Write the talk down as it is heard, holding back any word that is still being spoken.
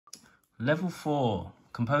Level 4,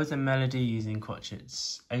 compose a melody using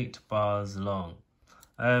crotchets, 8 bars long.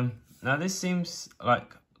 Now this seems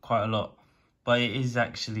like quite a lot, but it is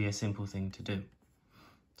actually a simple thing to do.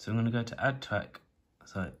 So I'm going to go to add track,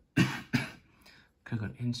 so click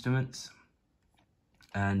on instruments,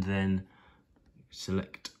 and then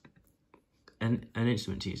select an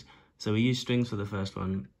instrument to use. So we use strings for the first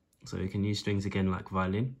one, so you can use strings again like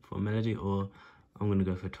violin for melody, or I'm going to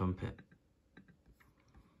go for trumpet.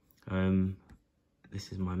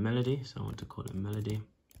 This is my melody, so I want to call it melody.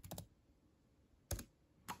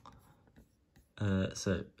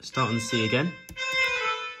 So start on C again,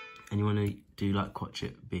 and you want to do like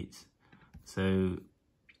crotchet beats. So I'm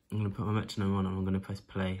going to put my metronome on and I'm going to press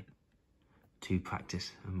play to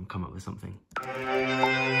practice and come up with something.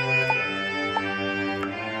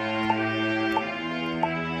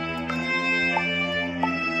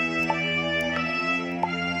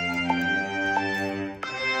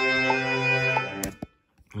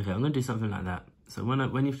 Okay, I'm going to do something like that. So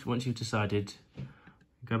once you've decided,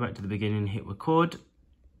 go back to the beginning, hit record,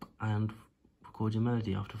 and record your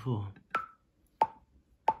melody after 4.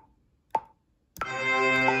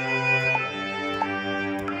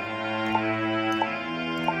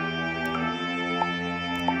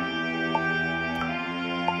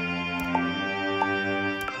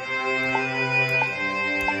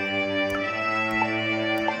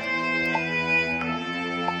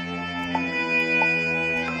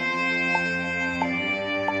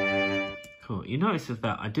 You notice with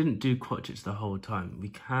that, I didn't do crotchets the whole time. We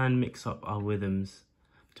can mix up our rhythms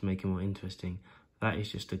to make it more interesting. That is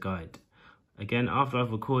just a guide. Again, after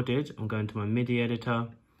I've recorded, I'm going to my MIDI editor.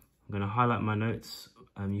 I'm going to highlight my notes.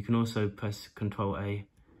 You can also press Control A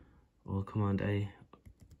or Command A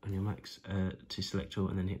on your Macs to select all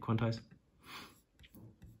and then hit quantize.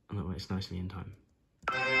 And that way it's nicely in time.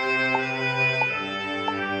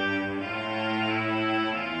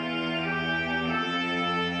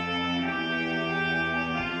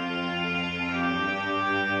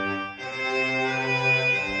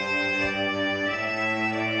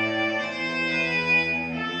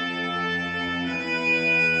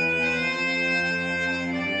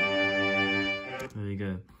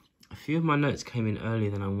 A few of my notes came in earlier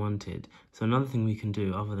than I wanted, so another thing we can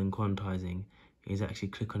do other than quantizing is actually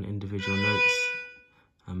click on individual notes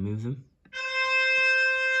and move them.